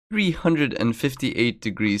358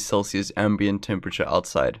 degrees Celsius ambient temperature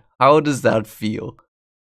outside. How does that feel?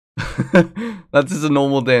 That's just a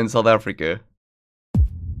normal day in South Africa.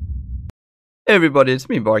 Hey everybody, it's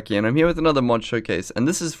me BaRKy, and I'm here with another mod showcase, and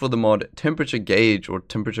this is for the mod temperature gauge or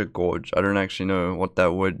temperature gauge. I don't actually know what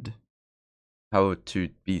that would, how to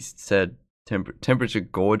be said. Temperature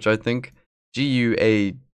gauge, I think.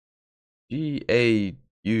 G-U-A-G-A-U-G-E,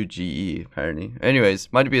 apparently. Anyways,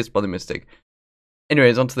 might be a spelling mistake.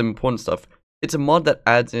 Anyways, on to the important stuff. It's a mod that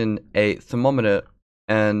adds in a thermometer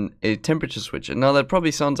and a temperature switch. And now that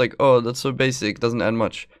probably sounds like, oh, that's so basic, doesn't add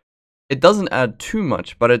much. It doesn't add too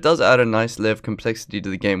much, but it does add a nice layer of complexity to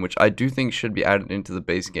the game, which I do think should be added into the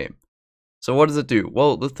base game. So what does it do?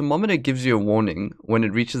 Well, the thermometer gives you a warning when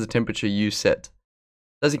it reaches the temperature you set.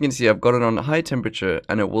 As you can see, I've got it on high temperature,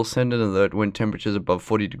 and it will send an alert when temperature is above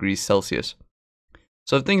 40 degrees Celsius.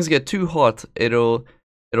 So if things get too hot, it'll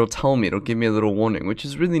tell me, it'll give me a little warning, which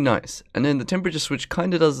is really nice. And then the temperature switch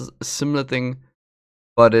kind of does a similar thing,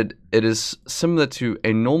 but it is similar to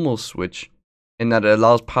a normal switch in that it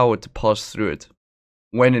allows power to pass through it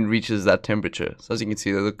when it reaches that temperature. So as you can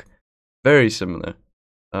see, they look very similar,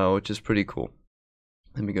 which is pretty cool.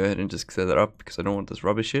 Let me go ahead and just clear that up because I don't want this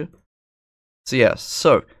rubbish here. So yeah,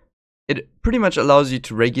 so it pretty much allows you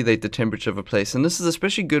to regulate the temperature of a place, and this is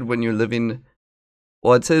especially good when you're living,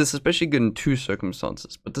 well, I'd say this is especially good in two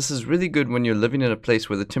circumstances, but this is really good when you're living in a place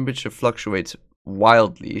where the temperature fluctuates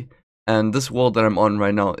wildly, and this world that I'm on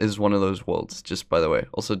right now is one of those worlds, just by the way.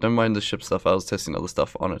 Also, don't mind the ship stuff, I was testing other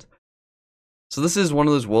stuff on it. So this is one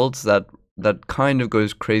of those worlds that kind of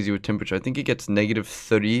goes crazy with temperature. I think it gets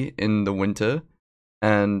 -30 in the winter,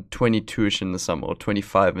 and 22ish in the summer, or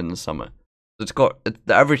 25 in the summer. It's got,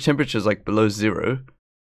 the average temperature is like below 0,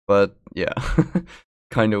 but yeah,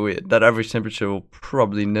 kind of weird. That average temperature will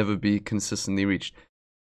probably never be consistently reached.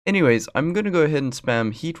 Anyways, I'm going to go ahead and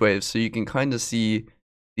spam heat waves so you can kind of see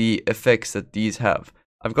the effects that these have.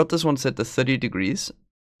 I've got this one set to 30 degrees.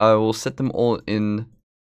 I will set them all in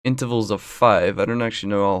intervals of 5. I don't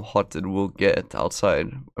actually know how hot it will get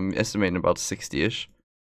outside. I'm estimating about 60ish.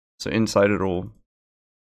 So inside it'll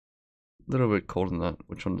a little bit colder than that.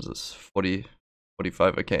 Which one is this? 40,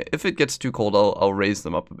 45. Okay, if it gets too cold, I'll raise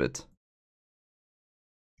them up a bit.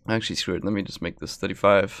 Actually, screw it. Let me just make this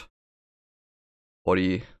 35,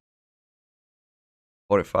 40,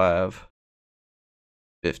 45,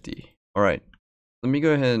 50. All right. Let me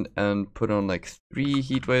go ahead and put on like 3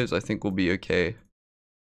 heat waves. I think we'll be okay.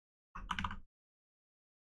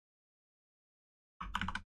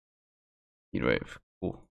 Heat wave.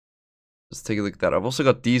 Cool. Let's take a look at that. I've also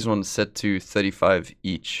got these ones set to 35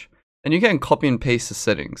 each. And you can copy and paste the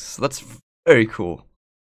settings. So that's very cool.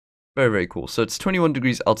 Very, very cool. So it's 21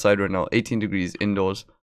 degrees outside right now, 18 degrees indoors.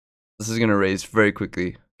 This is going to raise very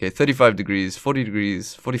quickly. Okay, 35 degrees, 40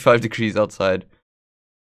 degrees, 45 degrees outside,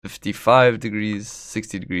 55 degrees,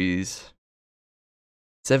 60 degrees,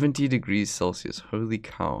 70 degrees Celsius. Holy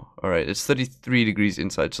cow. Alright, it's 33 degrees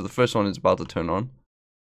inside. So the first one is about to turn on.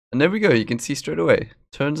 And there we go. You can see straight away.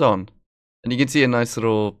 Turns on. And you can see a nice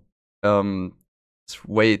little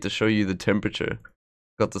way to show you the temperature.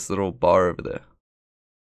 Got this little bar over there.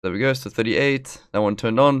 There we go, so 38. That one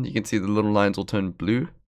turned on. You can see the little lines will turn blue.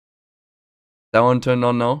 That one turned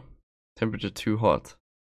on now. Temperature too hot.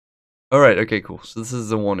 Alright, okay, cool. So this is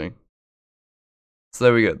the warning. So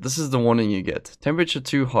there we go. This is the warning you get. Temperature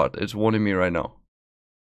too hot. It's warning me right now.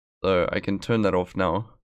 So I can turn that off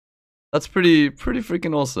now. That's pretty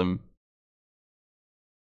freaking awesome.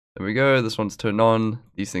 There we go. This one's turned on.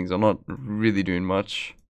 These things are not really doing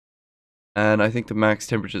much. And I think the max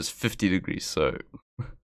temperature is 50 degrees, so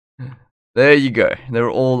there you go. They're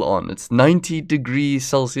all on. It's 90 degrees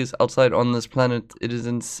Celsius outside on this planet. It is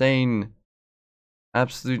insane.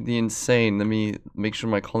 Absolutely insane. Let me make sure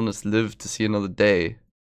my colonists live to see another day.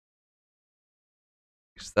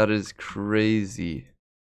 Because that is crazy.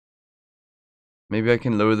 Maybe I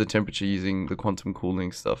can lower the temperature using the quantum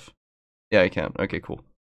cooling stuff. Yeah, I can. Okay, cool.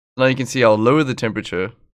 Now you can see I'll lower the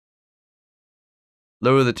temperature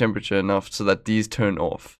enough so that these turn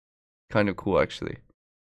off. Kind of cool, actually.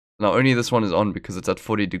 Now only this one is on because it's at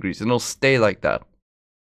 40 degrees, and it'll stay like that.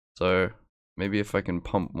 So maybe if I can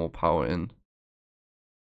pump more power in.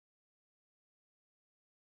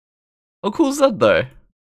 How cool is that though?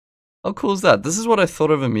 How cool is that? This is what I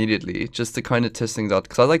thought of immediately, just to kind of test things out,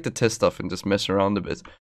 because I like to test stuff and just mess around a bit.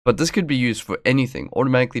 But this could be used for anything.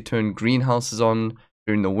 Automatically turn greenhouses on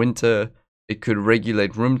during the winter. It could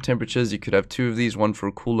regulate room temperatures. You could have 2 of these, one for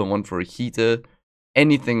a cooler, one for a heater.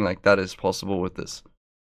 Anything like that is possible with this.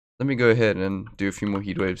 Let me go ahead and do a few more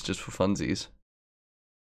heat waves just for funsies.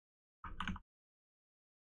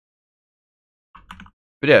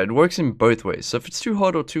 But yeah, it works in both ways. So if it's too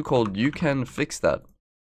hot or too cold, you can fix that,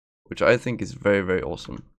 which I think is very, very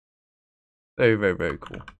awesome. Very, very, very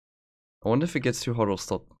cool. I wonder if it gets too hot, it'll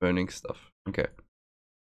stop burning stuff. Okay.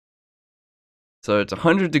 So it's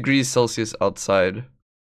 100 degrees Celsius outside.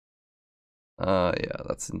 Yeah,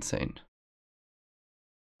 that's insane.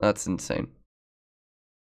 That's insane.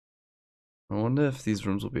 I wonder if these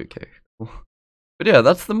rooms will be okay. But yeah,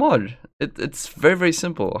 that's the mod. It's very, very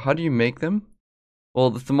simple. How do you make them? Well,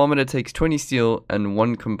 the thermometer takes 20 steel and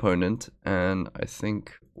 1 component, and I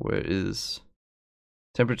think, where is...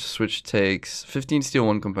 Temperature switch takes 15 steel,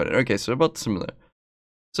 1 component. Okay, so about similar.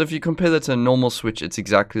 So if you compare that to a normal switch, it's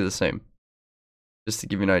exactly the same. Just to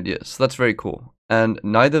give you an idea. So that's very cool. And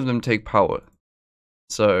neither of them take power.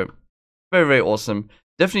 So, very, very awesome.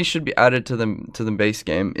 Definitely should be added to the base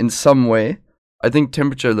game in some way. I think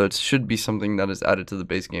temperature alerts should be something that is added to the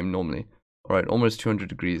base game normally. Alright, almost 200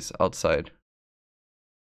 degrees outside.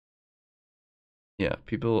 Yeah,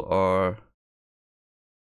 people are...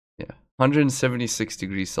 Yeah, 176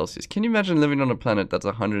 degrees Celsius. Can you imagine living on a planet that's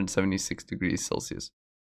 176 degrees Celsius?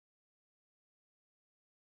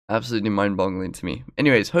 Absolutely mind-boggling to me.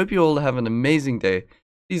 Anyways, hope you all have an amazing day.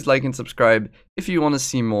 Please like and subscribe if you want to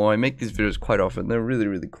see more. I make these videos quite often. They're really,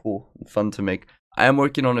 really cool and fun to make. I am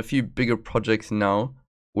working on a few bigger projects now,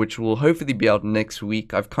 which will hopefully be out next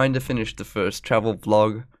week. I've kind of finished the first travel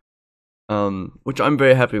vlog, which I'm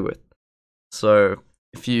very happy with. So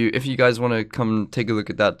if you guys want to come take a look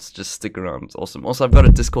at that, just stick around. It's awesome. Also, I've got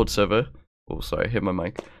a Discord server. Oh, sorry, I hit my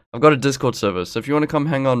mic. I've got a Discord server. So if you want to come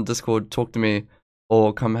hang out on Discord, talk to me,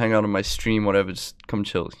 or come hang out on my stream, whatever, just come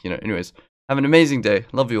chill. You know. Anyways, have an amazing day.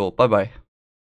 Love you all. Bye bye.